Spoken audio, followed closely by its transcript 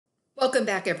Welcome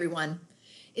back, everyone.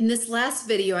 In this last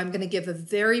video, I'm going to give a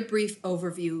very brief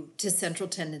overview to central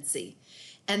tendency.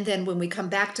 And then when we come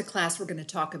back to class, we're going to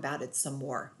talk about it some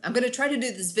more. I'm going to try to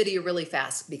do this video really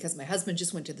fast because my husband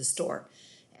just went to the store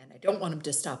and I don't want him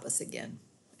to stop us again.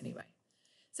 Anyway,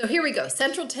 so here we go.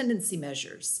 Central tendency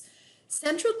measures.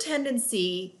 Central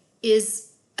tendency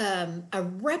is a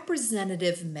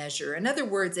representative measure. In other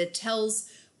words, it tells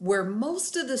where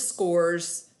most of the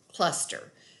scores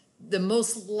cluster, the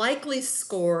most likely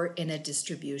score in a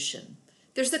distribution.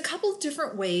 There's a couple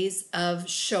different ways of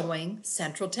showing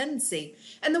central tendency,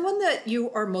 and the one that you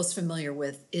are most familiar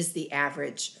with is the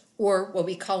average, or what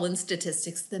we call in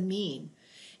statistics the mean.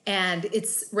 And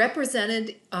it's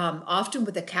represented often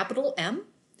with a capital M.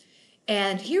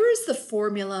 And here is the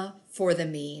formula for the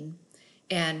mean.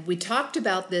 And we talked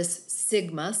about this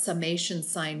sigma summation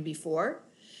sign before.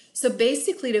 So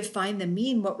basically, to find the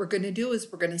mean, what we're going to do is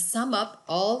we're going to sum up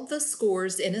all the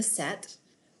scores in a set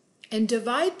and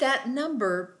divide that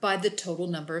number by the total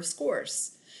number of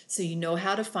scores. So you know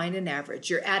how to find an average.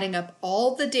 You're adding up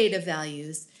all the data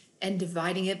values and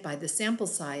dividing it by the sample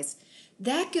size.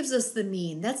 That gives us the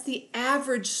mean. That's the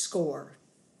average score.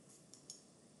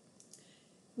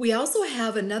 We also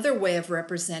have another way of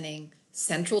representing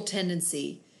central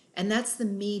tendency, and that's the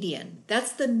median.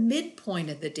 That's the midpoint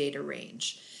of the data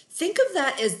range. Think of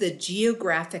that as the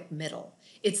geographic middle.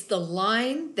 It's the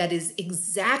line that is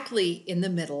exactly in the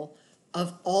middle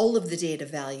of all of the data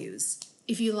values.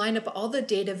 If you line up all the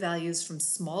data values from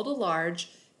small to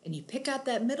large and you pick out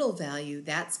that middle value,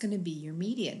 that's going to be your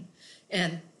median.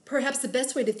 And perhaps the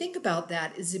best way to think about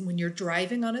that is when you're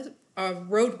driving on a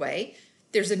roadway,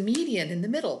 there's a median in the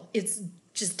middle. It's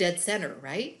just dead center,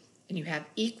 right? And you have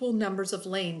equal numbers of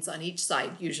lanes on each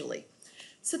side usually.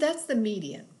 So that's the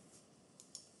median.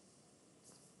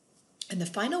 And the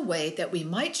final way that we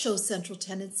might show central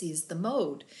tendency is the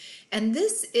mode. And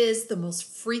this is the most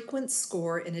frequent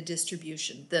score in a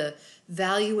distribution, the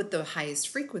value with the highest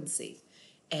frequency.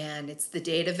 And it's the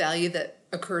data value that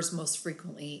occurs most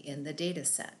frequently in the data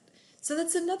set. So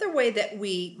that's another way that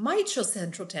we might show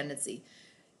central tendency.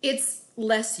 It's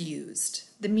less used.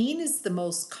 The mean is the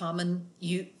most common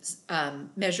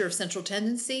measure of central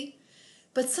tendency,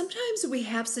 but sometimes we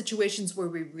have situations where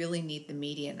we really need the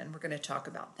median, and we're going to talk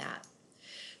about that.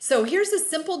 So here's a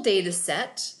simple data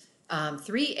set,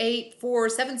 3, 8, 4,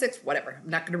 7, 6, whatever. I'm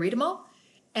not going to read them all.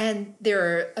 And there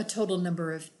are a total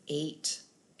number of 8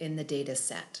 in the data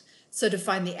set. So to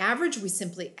find the average, we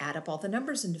simply add up all the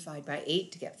numbers and divide by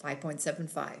 8 to get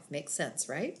 5.75. Makes sense,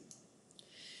 right?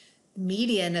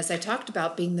 Median, as I talked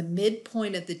about, being the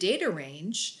midpoint of the data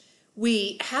range,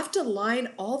 we have to line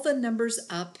all the numbers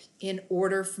up in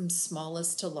order from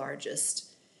smallest to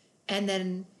largest. And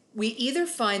then we either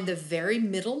find the very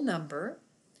middle number,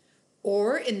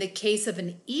 or in the case of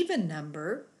an even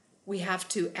number, we have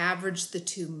to average the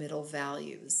two middle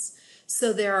values.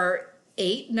 So there are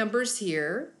 8 numbers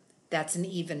here. That's an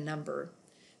even number.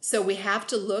 So we have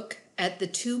to look at the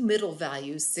two middle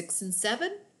values, 6 and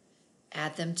 7,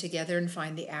 add them together and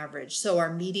find the average. So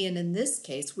our median in this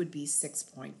case would be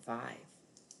 6.5.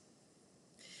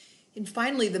 And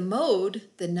finally, the mode,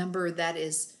 the number that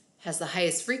has the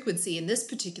highest frequency in this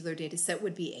particular data set,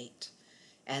 would be 8.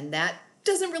 And that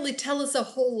doesn't really tell us a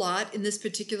whole lot in this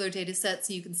particular data set,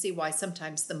 so you can see why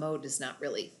sometimes the mode is not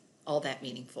really all that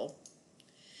meaningful.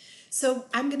 So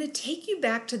I'm going to take you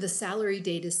back to the salary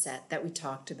data set that we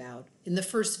talked about in the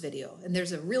first video, and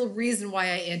there's a real reason why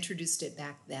I introduced it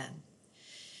back then.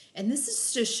 And this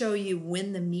is to show you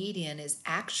when the median is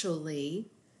actually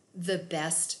the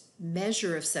best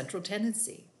measure of central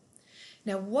tendency.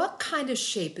 Now, what kind of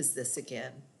shape is this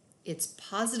again? It's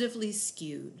positively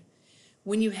skewed.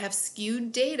 When you have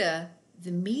skewed data,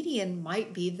 the median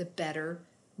might be the better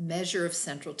measure of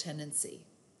central tendency.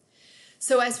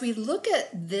 So as we look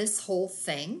at this whole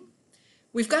thing,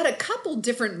 we've got a couple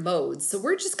different modes. So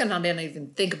we're just going to not even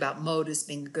think about mode as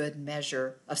being a good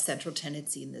measure of central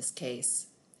tendency in this case.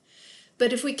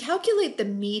 But if we calculate the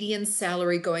median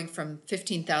salary going from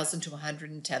 15,000 to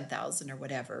 110,000 or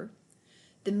whatever,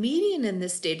 the median in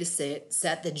this data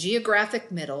set, the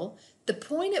geographic middle, the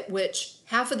point at which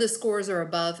half of the scores are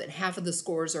above and half of the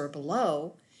scores are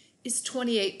below, is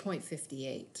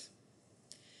 28.58.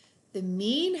 The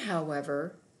mean,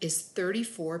 however, is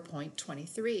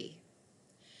 34.23.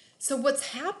 So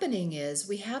what's happening is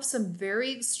we have some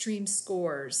very extreme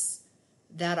scores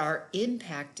that are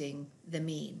impacting the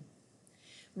mean.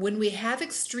 When we have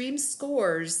extreme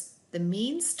scores, the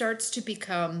mean starts to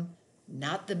become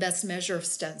not the best measure of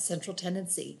central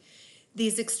tendency.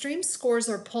 These extreme scores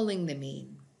are pulling the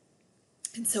mean.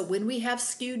 And so when we have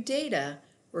skewed data,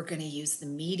 we're going to use the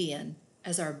median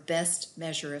as our best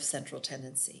measure of central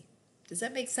tendency. Does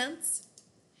that make sense?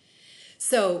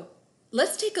 So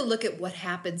let's take a look at what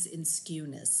happens in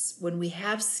skewness when we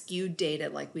have skewed data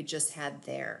like we just had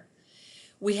there.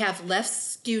 We have left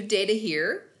skewed data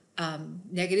here,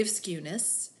 negative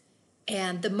skewness,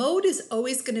 and the mode is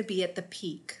always going to be at the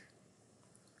peak.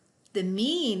 The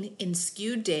mean in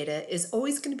skewed data is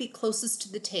always going to be closest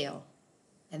to the tail,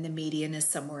 and the median is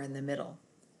somewhere in the middle.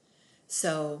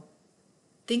 So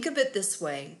think of it this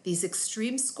way. These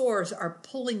extreme scores are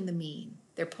pulling the mean.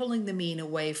 They're pulling the mean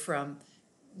away from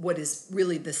what is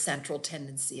really the central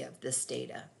tendency of this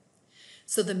data.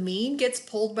 So the mean gets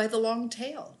pulled by the long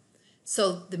tail.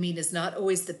 So the mean is not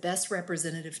always the best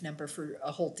representative number for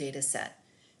a whole data set.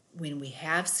 When we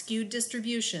have skewed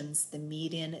distributions, the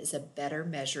median is a better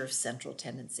measure of central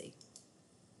tendency.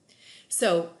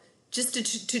 So just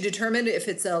to determine if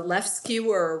it's a left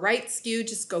skew or a right skew,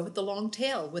 just go with the long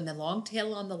tail. When the long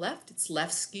tail on the left, it's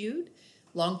left skewed.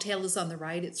 Long tail is on the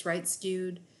right, it's right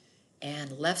skewed.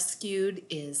 And left skewed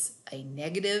is a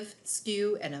negative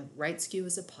skew, and a right skew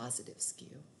is a positive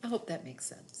skew. I hope that makes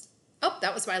sense. Oh,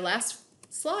 that was my last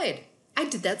slide. I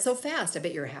did that so fast. I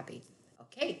bet you're happy.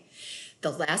 Okay.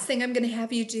 The last thing I'm going to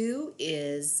have you do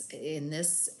is in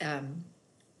this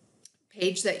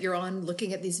page that you're on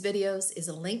looking at these videos is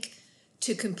a link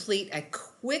to complete a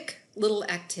quick little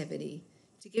activity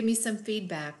to give me some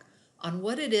feedback on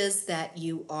what it is that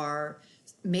you are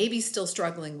maybe still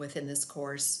struggling with in this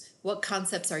course. What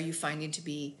concepts are you finding to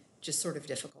be just sort of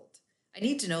difficult? I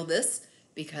need to know this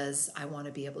because I want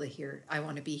to be able to I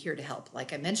want to be here to help.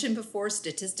 Like I mentioned before,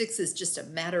 statistics is just a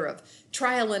matter of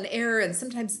trial and error, and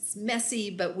sometimes it's messy,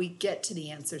 but we get to the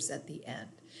answers at the end.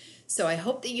 So I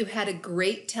hope that you had a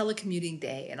great telecommuting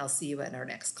day, and I'll see you in our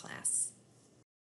next class.